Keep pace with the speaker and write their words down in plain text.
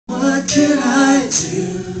can I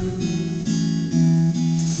do?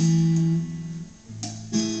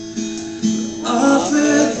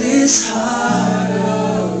 Offer this heart,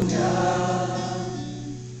 oh God,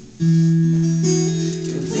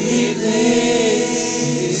 completely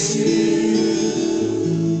to you.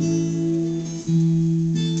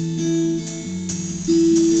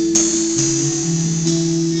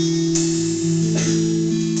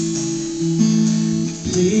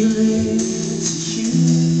 Completely to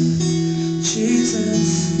you,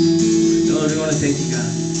 Jesus. Lord, we want to thank you,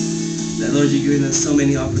 God, that, Lord, you're giving us so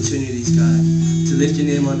many opportunities, God, to lift your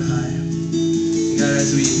name on high. And God,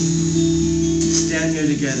 as we stand here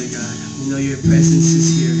together, God, we know your presence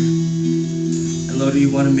is here. And Lord, we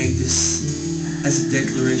want to make this as a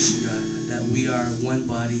declaration, God, that we are one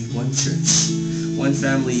body, one church, one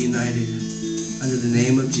family united under the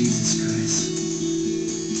name of Jesus Christ.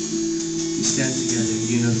 We stand together,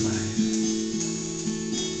 unified.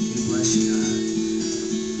 We bless you, God.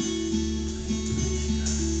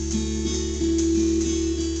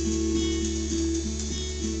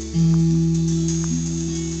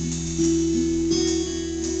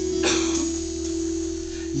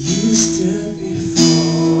 You stood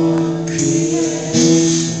before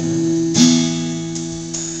creation,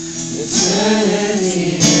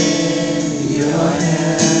 eternity in your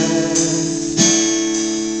hands.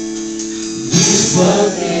 You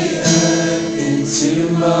spoke the earth into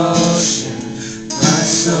motion, my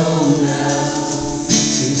soul now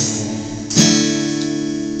to stand.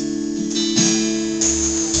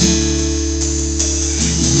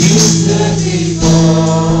 You stood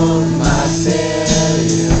before my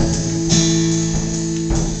failure,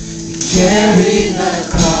 carried the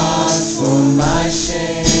cross for my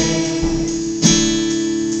shame,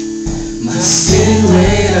 my sin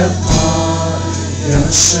laid upon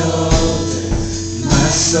your shoulder, my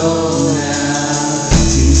soul now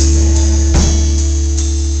to stand.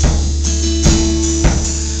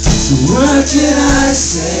 So what can I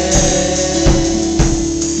say?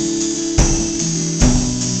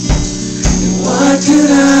 And what can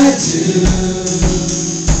I do?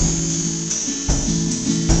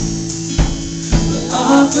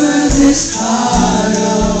 Offer this heart,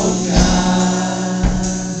 oh God,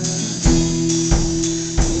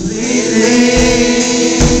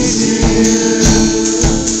 leading to you.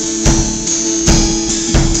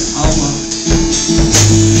 I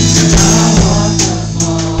walk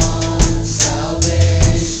upon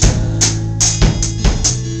salvation,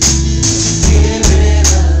 Spirit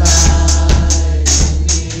alive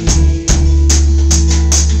in me.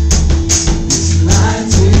 This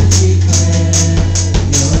life will declare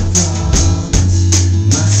your promise,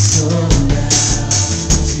 my soul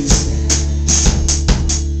now to stand.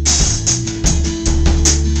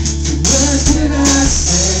 So what can I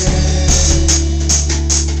say?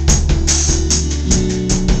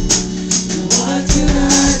 And what can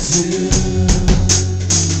I do?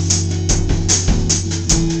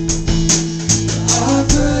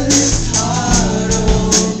 Offer this heart,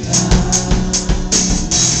 oh God,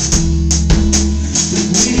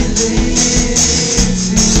 we live to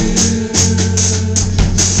you.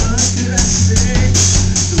 What can I say?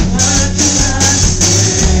 So what can I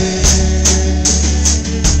say?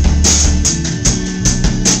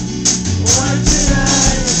 What can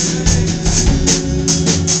I do?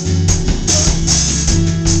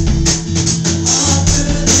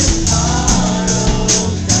 Offer this heart,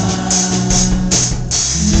 oh God,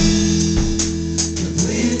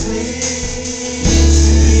 completely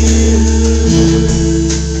to you.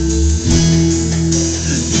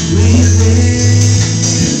 We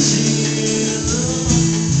live to you,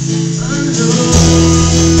 adore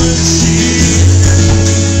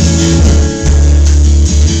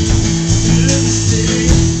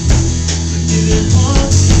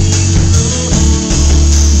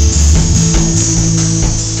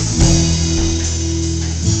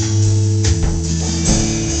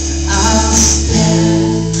I'll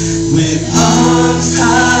stand with arms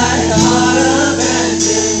high, heart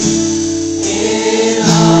abandoned, in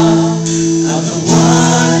awe of the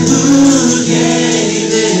one who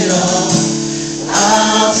gave it all.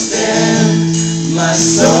 I'll stand, my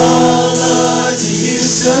soul, Lord, to you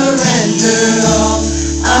surrender all.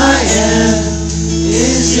 I am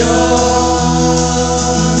is yours.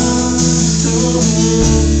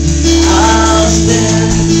 I'll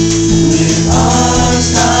stand with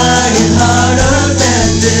arms high and heart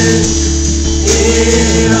abandoned,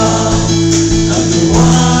 in awe of the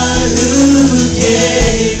one who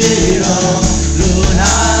gave it all. Lord,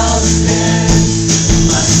 I'll stand,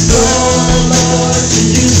 my soul, Lord, to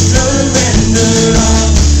you surrender all.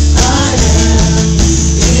 I am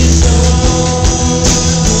is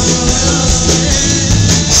yours.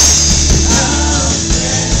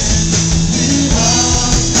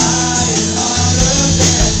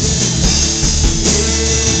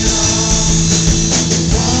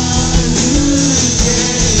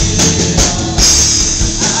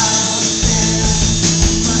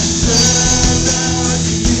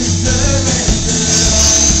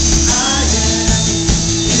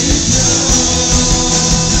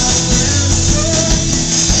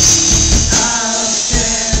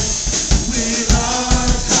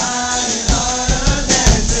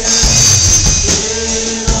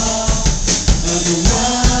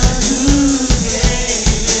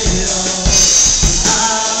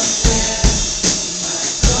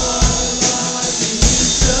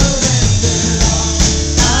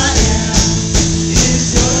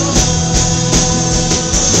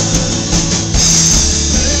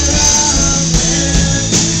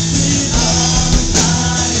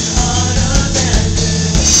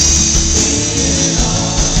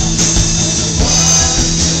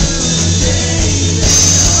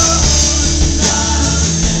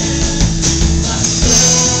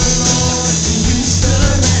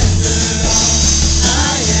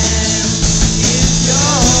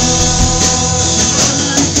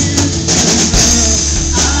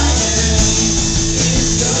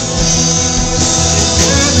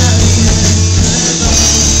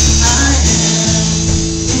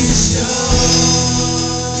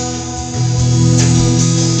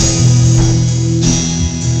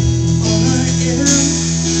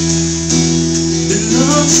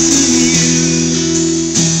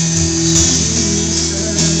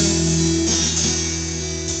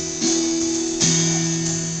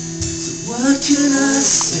 can I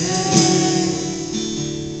say?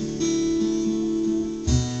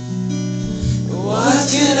 What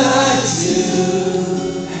can I do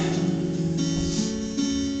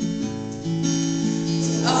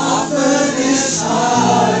to offer this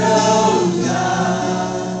heart, oh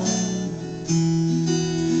God,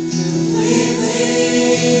 completely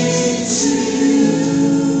to you?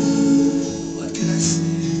 What can I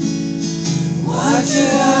say? What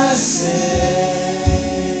can I say?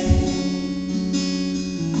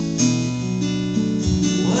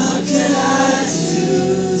 What can I do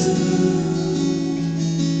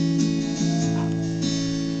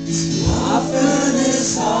to offer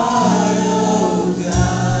this heart, oh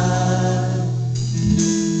God,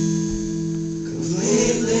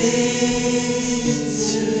 completely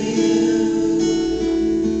to you,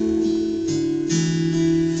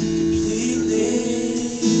 completely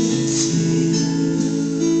to you,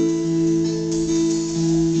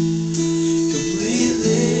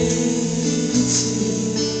 completely to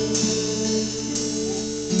you,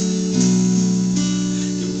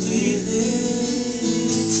 completely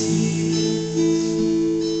to you.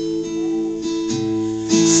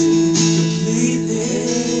 Sing completely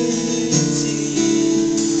to you,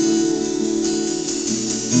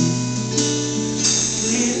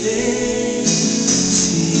 completely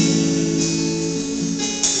to you,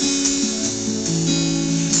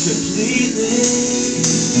 completely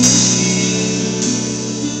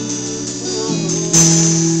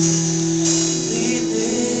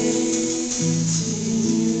to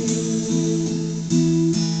you.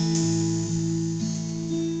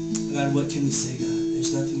 God, what can we say, God?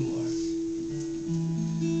 There's nothing more.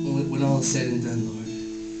 When all is said and done, Lord,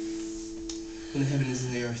 when the heavens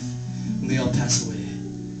and the earth, when they all pass away,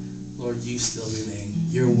 Lord, you still remain.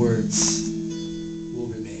 Your words will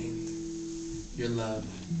remain. Your love